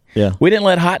anyway. Yeah. We didn't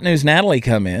let Hot News Natalie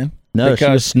come in. No, she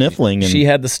was sniffling. She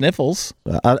had the sniffles.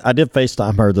 I did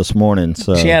FaceTime her this morning.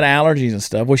 So she had allergies and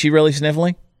stuff. Was she really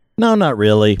sniffling? No, not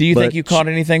really. Do you think you caught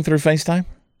anything through FaceTime?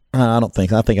 I don't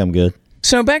think. I think I'm good.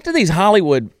 So back to these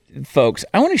Hollywood folks.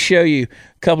 I want to show you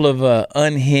a couple of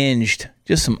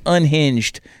just some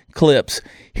unhinged clips.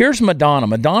 Here's Madonna.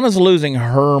 Madonna's losing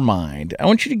her mind. I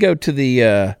want you to go to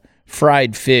the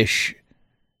fried fish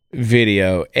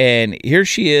video, and here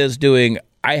she is doing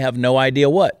I have no idea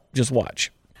what. Just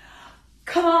watch.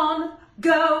 Come on,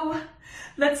 go.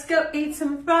 Let's go eat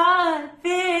some fried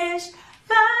fish.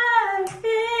 Fried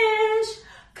fish.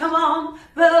 Come on,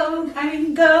 Vogue,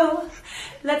 and go.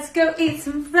 Let's go eat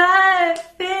some fried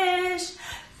fish.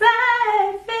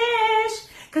 Fried fish.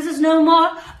 'Cause there's no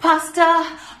more pasta.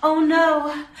 Oh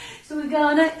no. So we're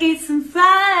gonna eat some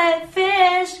fried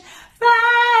fish.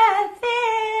 Fried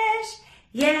fish.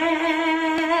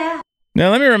 Yeah. Now,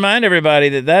 let me remind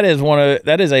everybody that is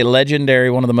a legendary,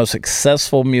 one of the most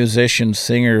successful musicians,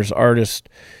 singers, artists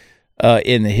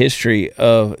in the history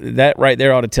of that. Right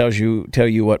there ought to tell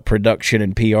you what production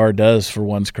and PR does for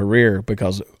one's career.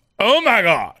 Because, oh my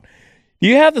God,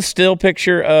 you have the still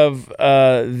picture of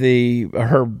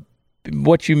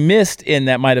what you missed in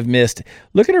that might have missed.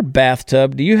 Look at her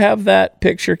bathtub. Do you have that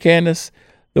picture, Candace?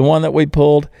 The one that we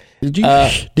pulled. Did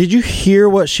you hear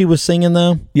what she was singing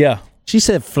though? Yeah. She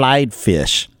said fried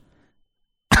fish.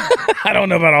 I don't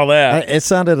know about all that. It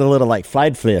sounded a little like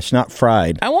fried fish, not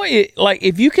fried. I want you, like,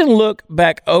 if you can look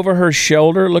back over her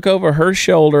shoulder, look over her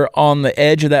shoulder on the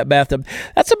edge of that bathtub.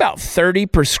 That's about 30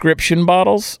 prescription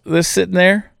bottles that's sitting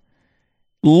there.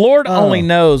 Lord only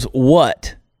knows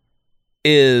what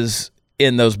is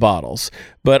in those bottles.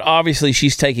 But obviously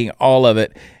she's taking all of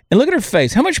it. And look at her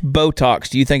face. How much Botox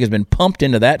do you think has been pumped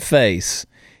into that face,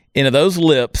 into those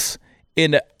lips?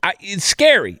 It's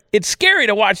scary. It's scary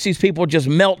to watch these people just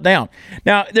melt down.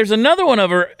 Now, there's another one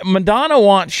of her. Madonna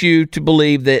wants you to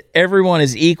believe that everyone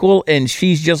is equal and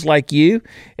she's just like you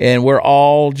and we're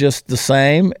all just the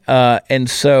same. And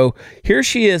so here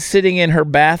she is sitting in her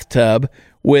bathtub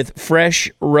with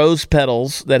fresh rose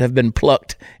petals that have been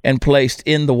plucked and placed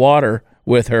in the water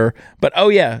with her. But, oh,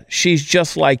 yeah, she's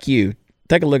just like you.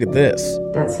 Take a look at this.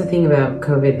 That's the thing about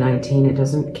COVID-19. It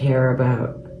doesn't care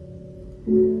about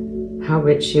how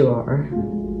rich you are,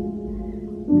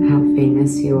 how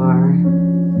famous you are,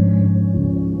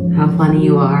 how funny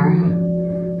you are,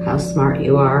 how smart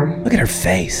you are, Look at her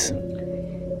face.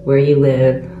 where you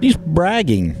live, She's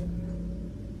bragging.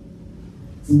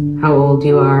 how old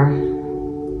you are,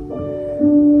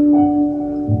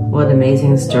 what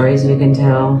amazing stories you can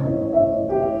tell.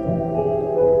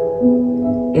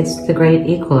 It's the great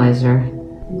equalizer.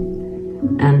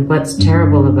 And what's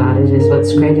terrible about it is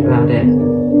what's great about it.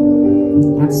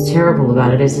 What's terrible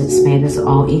about it is it's made us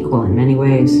all equal in many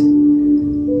ways.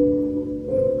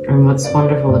 And what's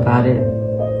wonderful about it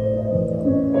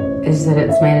is that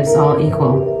it's made us all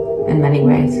equal in many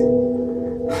ways.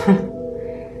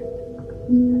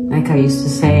 Like I used to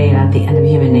say at the end of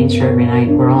Human Nature every night,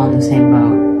 we're all in the same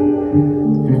boat.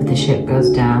 And if the ship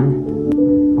goes down,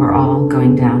 we're all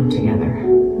going down together.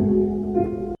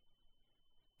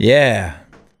 Yeah.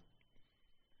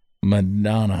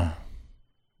 Madonna.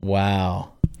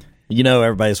 Wow. You know,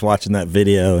 everybody's watching that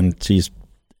video, and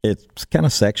it's kind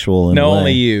of sexual. In No, a way.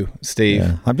 only you, Steve.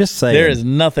 Yeah. I'm just saying. There is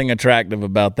nothing attractive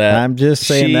about that. I'm just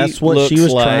saying She that's what she looks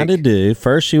was like- trying to do.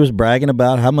 First, she was bragging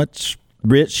about how much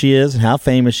rich she is and how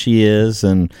famous she is,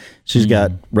 and she's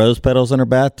got rose petals in her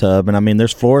bathtub. And I mean,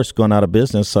 there's florists going out of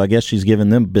business, so I guess she's giving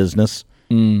them business.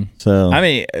 So I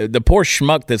mean, the poor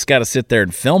schmuck that's got to sit there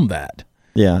and film that.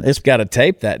 yeah, it's Got to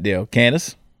tape that deal.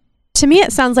 Candace? To me,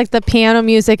 it sounds like the piano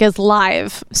music is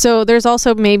live. So there's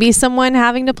also maybe someone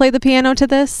having to play the piano to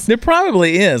this. There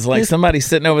probably is. Like somebody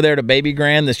sitting over there at a baby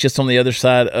grand that's just on the other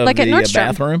side of Like at the Nordstrom.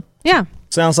 bathroom. Yeah.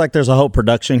 sounds like there's a whole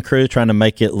production crew trying to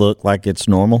make it look like it's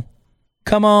normal.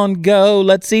 Come on, go.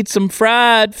 Let's eat some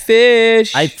fried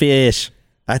fish. I fish.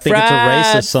 I think fried it's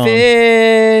a racist song.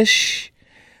 fish.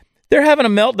 They're having a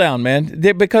meltdown, man,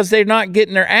 because they're not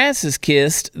getting their asses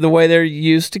kissed the way they're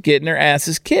used to getting their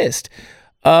asses kissed.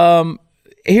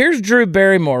 Here's Drew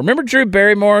Barrymore. Remember Drew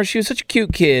Barrymore? She was such a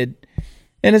cute kid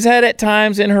and has had at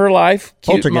times in her life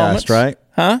cute moments. Poltergeist, right?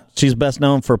 Huh? She's best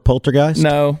known for Poltergeist.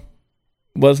 No,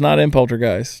 was not in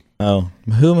Poltergeist. Oh,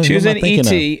 who She was am I in thinking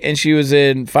of? E.T. and she was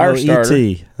in Oh, Firestarter.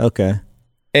 E.T. Okay.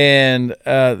 And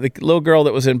the little girl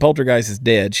that was in Poltergeist is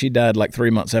dead. She died like 3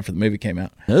 months after the movie came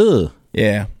out. Ugh.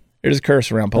 Yeah. There's a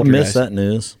curse around I Poltergeist. missed that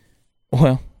news.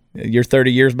 Well, you're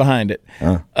 30 years behind it.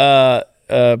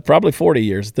 Probably 40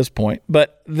 years at this point.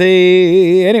 But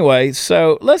anyway,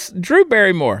 so Drew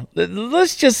Barrymore,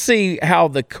 let's just see how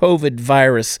the COVID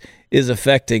virus is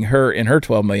affecting her in her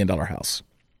 $12 million house.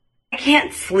 I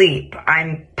can't sleep.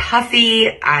 I'm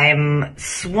puffy. I'm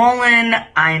swollen.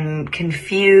 I'm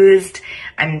confused.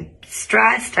 I'm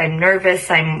stressed. I'm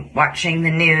nervous. I'm watching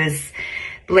the news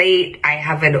late. I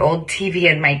have an old TV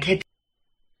in my kitchen.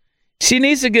 She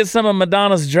needs to get some of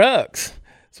Madonna's drugs.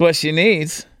 That's what she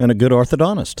needs. And a good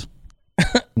orthodontist.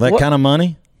 That What? kind of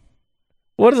money?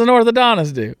 What does an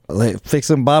orthodontist do? They fix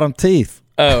them bottom teeth.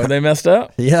 Oh, they messed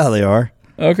up? Yeah, they are.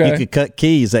 Okay. You could cut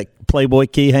keys, that Playboy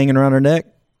key hanging around her neck.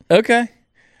 Okay.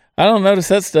 I don't notice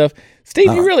that stuff.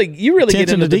 Steve, you really get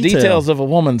attention into to the detail. details of a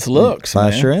woman's looks. I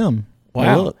man. sure am.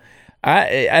 Wow. Look.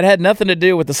 It had nothing to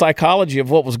do with the psychology of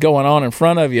what was going on in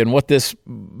front of you and what this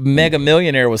mega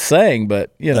millionaire was saying,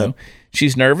 but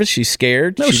she's nervous, she's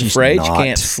scared, No, she's she's afraid, not. she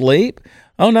can't sleep.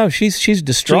 Oh no, she's So you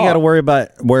distraught. got to worry about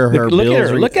where her Look at bills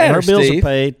her. are. Look at her, bills Steve. are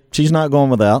paid. She's not going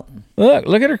without.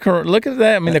 Look at her. Look at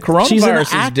that. I mean, the She's an coronavirus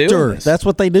is actor. doing this. That's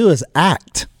what they do is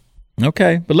act.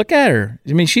 Okay, but look at her.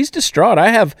 I mean, she's distraught. I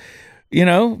have,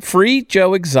 free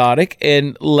Joe Exotic,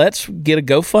 and let's get a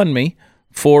GoFundMe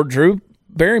for Drew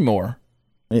Barrymore.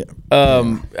 Yeah.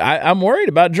 I'm worried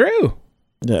about Drew.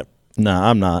 Yeah. No,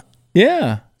 I'm not.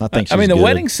 Yeah. I think I mean, she's the good.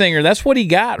 wedding singer, that's what he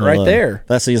got right there.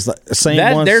 That's his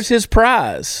same ones. There's his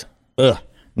prize. Ugh.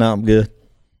 No, I'm good.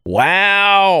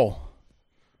 Wow.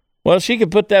 Well, she could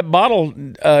put that bottle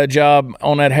job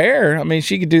on that hair. I mean,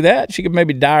 she could do that. She could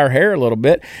maybe dye her hair a little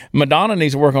bit. Madonna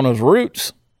needs to work on those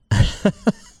roots.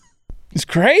 It's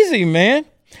crazy, man.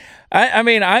 I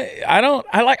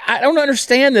don't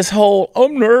understand this whole,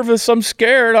 I'm nervous, I'm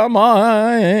scared, Andrew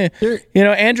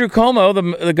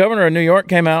Cuomo, the governor of New York,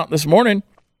 came out this morning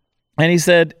and he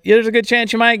said, there's a good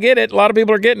chance you might get it. A lot of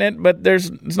people are getting it, but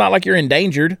it's not like you're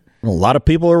endangered. A lot of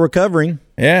people are recovering.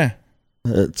 Yeah.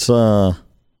 It's Have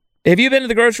you been to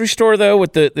the grocery store, though,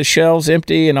 with the shelves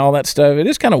empty and all that stuff? It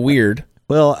is kind of weird.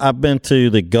 well, I've been to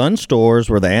the gun stores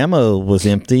where the ammo was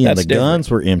empty and That's the guns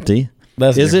were empty.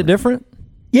 Is it different?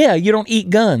 Yeah, you don't eat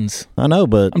guns. I know,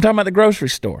 but I'm talking about the grocery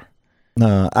store.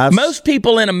 Most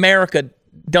people in America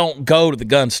don't go to the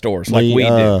gun stores like we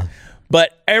do.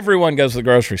 But everyone goes to the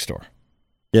grocery store.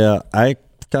 Yeah, I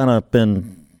kind of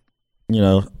been,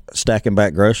 stacking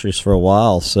back groceries for a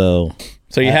while, so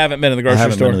You haven't been to the I grocery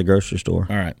haven't store? been to the grocery store.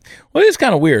 All right. Well, it's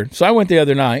kind of weird. So I went the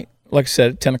other night, like I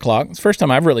said, at 10 o'clock. It's the first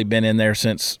time I've really been in there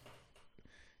since,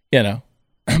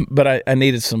 but I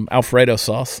needed some Alfredo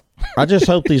sauce. I just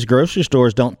hope these grocery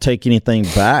stores don't take anything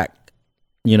back.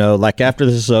 You know, like after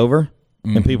this is over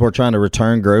and people are trying to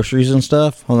return groceries and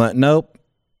stuff. I'm like, nope.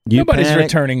 Nobody's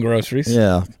returning groceries.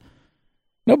 Yeah.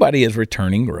 Nobody is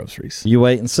returning groceries. You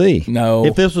wait and see. No.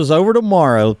 If this was over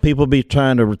tomorrow, people would be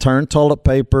trying to return toilet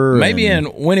paper. Maybe in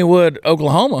Wynnewood,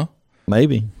 Oklahoma.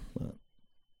 Maybe.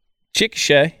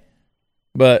 Chickasha.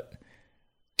 But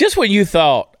just when you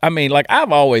thought, I mean, like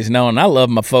I've always known, I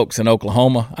love my folks in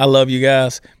Oklahoma. I love you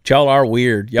guys. But y'all are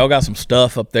weird. Y'all got some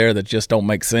stuff up there that just don't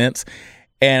make sense.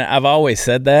 And I've always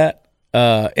said that.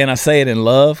 And I say it in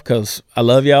love because I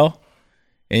love y'all.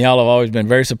 And y'all have always been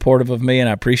very supportive of me, and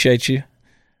I appreciate you.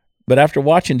 But after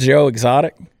watching Joe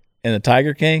Exotic and the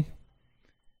Tiger King,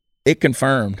 it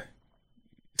confirmed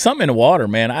something in the water,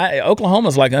 man.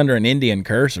 Oklahoma's like under an Indian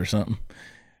curse or something.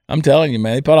 I'm telling you,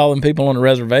 man. They put all them people on the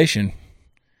reservation.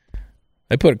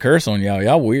 They put a curse on y'all.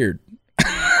 Y'all weird.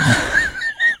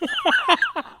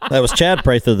 That was Chad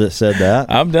Prather that said that.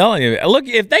 I'm telling you. Look,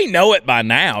 if they know it by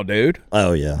now, dude.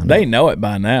 Oh, yeah. They know it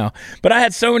by now. But I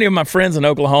had so many of my friends in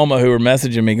Oklahoma who were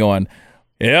messaging me going,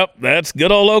 yep, that's good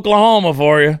old Oklahoma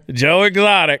for you. Joe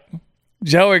Exotic.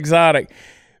 Joe Exotic.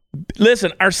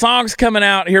 Listen, our song's coming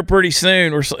out here pretty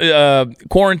soon. We're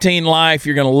Quarantine Life.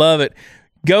 You're going to love it.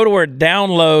 Go to where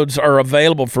downloads are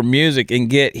available for music and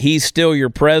get He's Still Your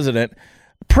President.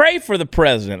 Pray for the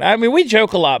president. I mean, we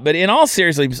joke a lot, but in all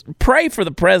seriousness, pray for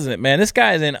the president, man. This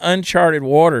guy is in uncharted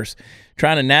waters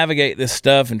trying to navigate this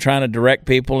stuff and trying to direct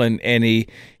people, and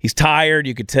he's tired.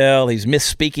 You could tell he's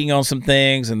misspeaking on some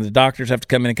things, and the doctors have to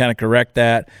come in and kind of correct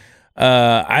that.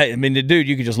 I mean, the dude,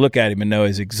 you could just look at him and know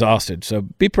he's exhausted. So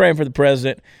be praying for the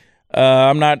president.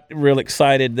 I'm not real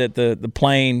excited that the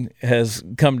plane has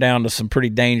come down to some pretty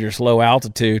dangerous low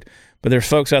altitude, but there's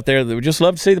folks out there that would just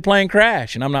love to see the plane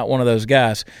crash, and I'm not one of those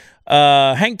guys.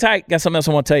 Hang tight. Got something else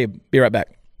I want to tell you. Be right back.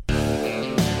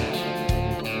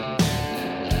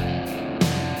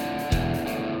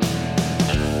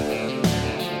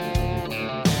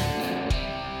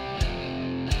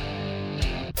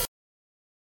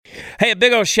 Hey, a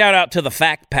big old shout out to the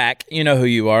Fact Pack. You know who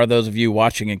you are, those of you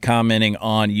watching and commenting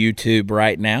on YouTube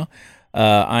right now.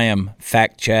 I am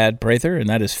Fact Chad Prather, and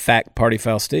that is Fact Party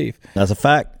Foul Steve. That's a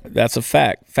fact. That's a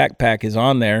fact. Fact Pack is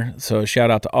on there, so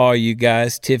shout out to all you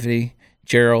guys, Tiffany,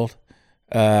 Gerald,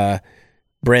 Brenda,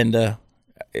 Cassandra.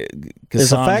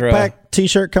 Is a Fact Pack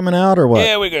t-shirt coming out or what?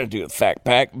 Yeah, we're going to do a Fact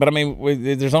Pack, but I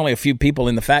mean, there's only a few people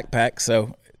in the Fact Pack,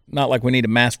 so not like we need to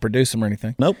mass produce them or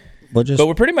anything. Nope. But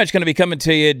we're pretty much going to be coming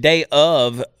to you day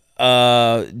of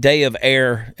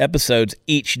air episodes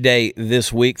each day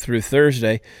this week through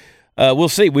Thursday. We'll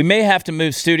see. We may have to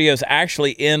move studios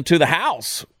actually into the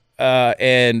house,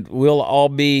 and we'll all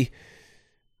be,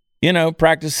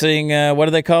 practicing, what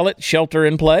do they call it? Shelter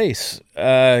in place.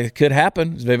 Could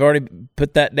happen. They've already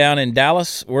put that down in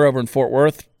Dallas. We're over in Fort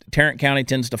Worth. Tarrant County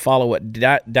tends to follow what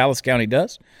Dallas County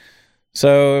does.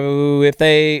 So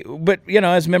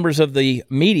as members of the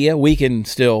media, we can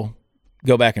still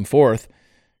go back and forth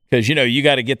because, you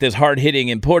got to get this hard-hitting,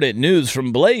 important news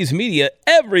from Blaze Media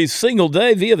every single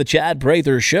day via the Chad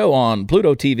Prather Show on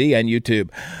Pluto TV and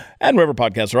YouTube and wherever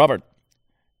podcasts are offered.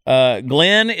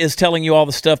 Glenn is telling you all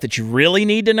the stuff that you really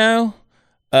need to know.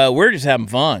 We're just having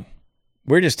fun.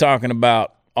 We're just talking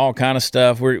about all kind of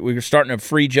stuff. We're starting a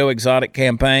free Joe Exotic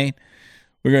campaign.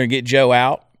 We're going to get Joe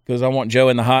out, because I want Joe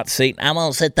in the hot seat. I'm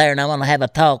going to sit there and I'm going to have a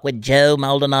talk with Joe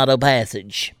Maldonado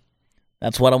Passage.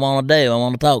 That's what I want to do. I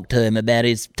want to talk to him about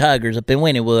his Tigers up in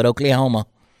Wynnewood, Oklahoma.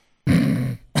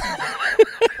 I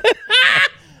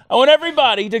want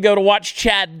everybody to go to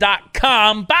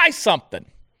watchchad.com. Buy something.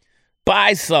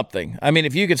 Buy something. I mean,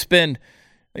 if you could spend,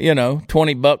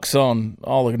 $20 on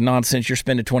all the nonsense you're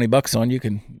spending $20 on, you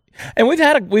can. And we've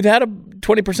had a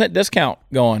 20% discount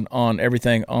going on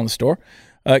everything on the store.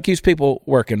 It keeps people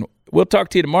working. We'll talk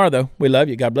to you tomorrow, though. We love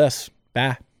you. God bless.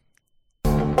 Bye.